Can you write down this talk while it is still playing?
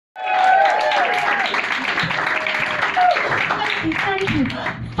to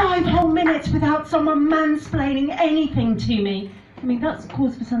 5 whole minutes without someone mansplaining anything to me. I mean, that's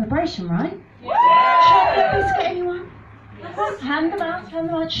cause for celebration, right? Chocolate biscuit, anyone? Hand them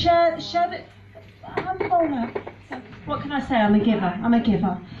out, share the handful. What can I say? I'm a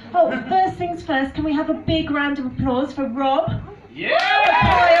giver. Oh, first things first, can we have a big round of applause for Rob? Yeah!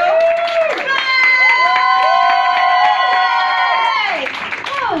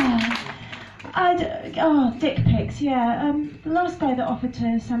 Dick pics, yeah. The last guy that offered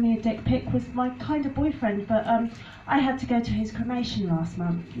to send me a dick pic was my kind of boyfriend, but I had to go to his cremation last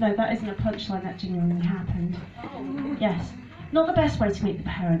month. No, that isn't a punchline, that genuinely happened. Yes. Not the best way to meet the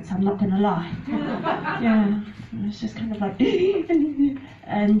parents, I'm not going to lie. Yeah, it's just kind of like,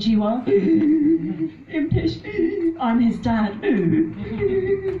 and you are? Impish. I'm his dad.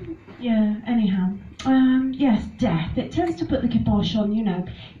 Yeah, anyhow. Yes, death. It tends to put the kibosh on,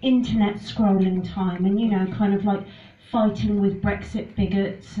 internet scrolling time and, kind of like fighting with Brexit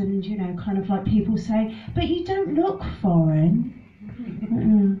bigots and, kind of like people say, but you don't look foreign.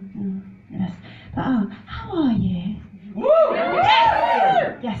 Yes. But, how are you? Woo!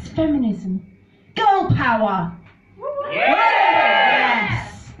 Yes, feminism. Girl power! Yes!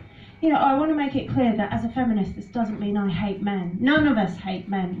 I want to make it clear that as a feminist, this doesn't mean I hate men. None of us hate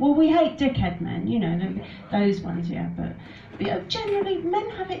men. Well, we hate dickhead men, those ones, yeah. But generally, men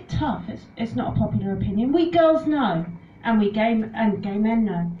have it tough. It's not a popular opinion. We girls know, and gay men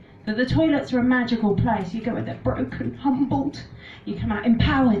know, that the toilets are a magical place. You go in there broken, humbled. You come out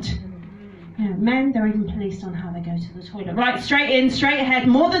empowered. Men, they're even policed on how they go to the toilet. Right, straight in, straight ahead,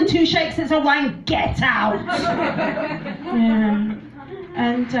 more than 2 shakes, it's a wank, get out! Yeah.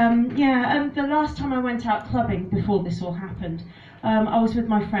 And the last time I went out clubbing, before this all happened, I was with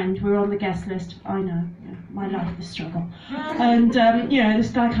my friend, we were on the guest list, I know, my life, the struggle. And,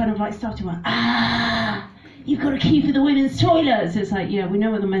 this guy kind of like started going, you've got a key for the women's toilets. It's like, yeah, we know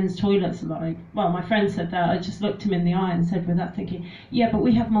what the men's toilets are like. Well, my friend said that. I just looked him in the eye and said with that thinking, yeah, but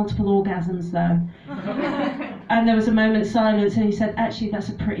we have multiple orgasms though. And there was a moment's silence and he said, actually, that's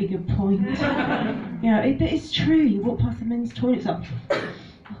a pretty good point. But it's true. You walk past the men's toilets, like,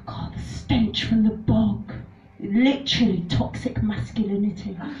 oh God, the stench from the bog. Literally toxic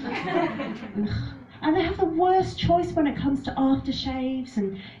masculinity. And they have the worst choice when it comes to aftershaves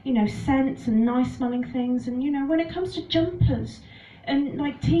and, scents and nice smelling things. And, when it comes to jumpers and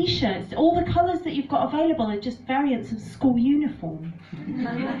like t-shirts, all the colours that you've got available are just variants of school uniform.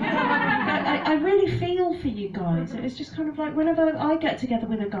 I really feel for you guys. It's just kind of like whenever I get together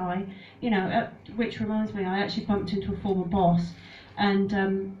with a guy, which reminds me, I actually bumped into a former boss and,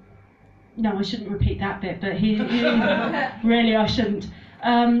 no, I shouldn't repeat that bit, but he really I shouldn't.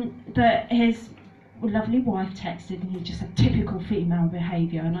 But his lovely wife texted and he just said typical female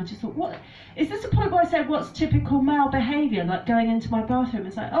behaviour, and I just thought, what is this a point where I said what's typical male behaviour, like going into my bathroom?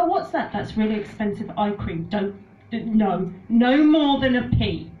 It's like, oh, what's that? That's really expensive eye cream. No more than a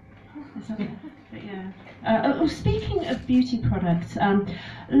pee. But yeah. Speaking of beauty products,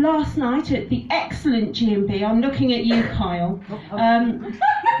 last night at the excellent G&B, I'm looking at you, Kyle.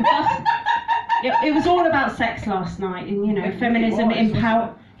 It was all about sex last night, and feminism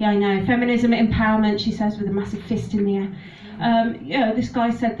empower. Yeah, I know. Feminism empowerment, she says, with a massive fist in the air. This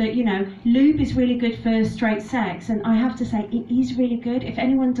guy said that, lube is really good for straight sex, and I have to say, it is really good. If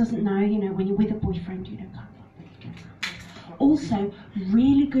anyone doesn't know, when you're with a boyfriend, also,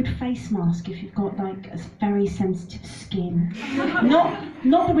 really good face mask if you've got, like, a very sensitive skin.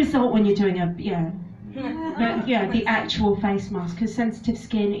 Not the result when you're doing but, the actual face mask, because sensitive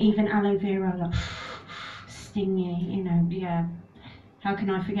skin, even aloe vera, like, stingy, How can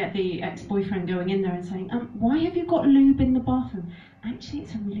I forget the ex-boyfriend going in there and saying, why have you got lube in the bathroom? Actually,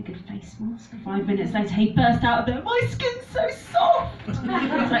 it's a really good face mask. 5 minutes later, he burst out of there, my skin's so soft. It's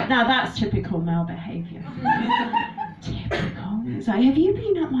like, now that's typical male behaviour. Typical. It's like, have you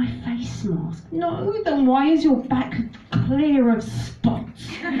been at my face mask? No, then why is your back clear of spots?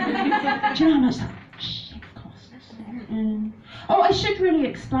 Do you know how much that shit costs? Oh, I should really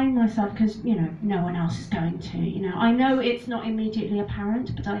explain myself because, no one else is going to. I know it's not immediately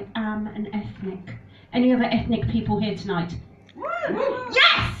apparent, but I am an ethnic. Any other ethnic people here tonight?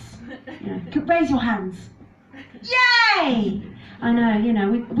 Yes! Raise your hands. Yay! I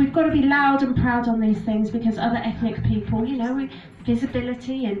know, we've got to be loud and proud on these things because other ethnic people,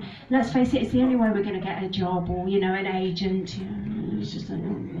 visibility, and let's face it, it's the only way we're going to get a job or, an agent. It's just like,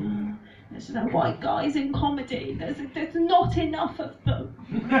 it's like white guys in comedy. There's not enough of them.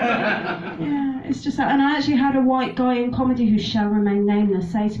 Yeah, it's just that. And I actually had a white guy in comedy who shall remain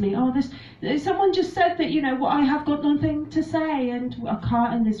nameless say to me, someone just said that, I have got nothing to say, and I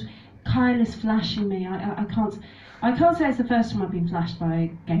can't, and this Kyle is flashing me. I can't say it's the first time I've been flashed by a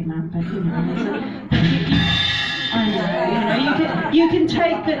gay man, but you know, I know. You can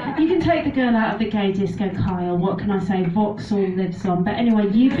take the girl out of the gay disco, Kyle. What can I say? Vauxhall lives on. But anyway,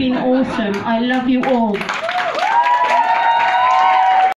 you've been awesome. I love you all.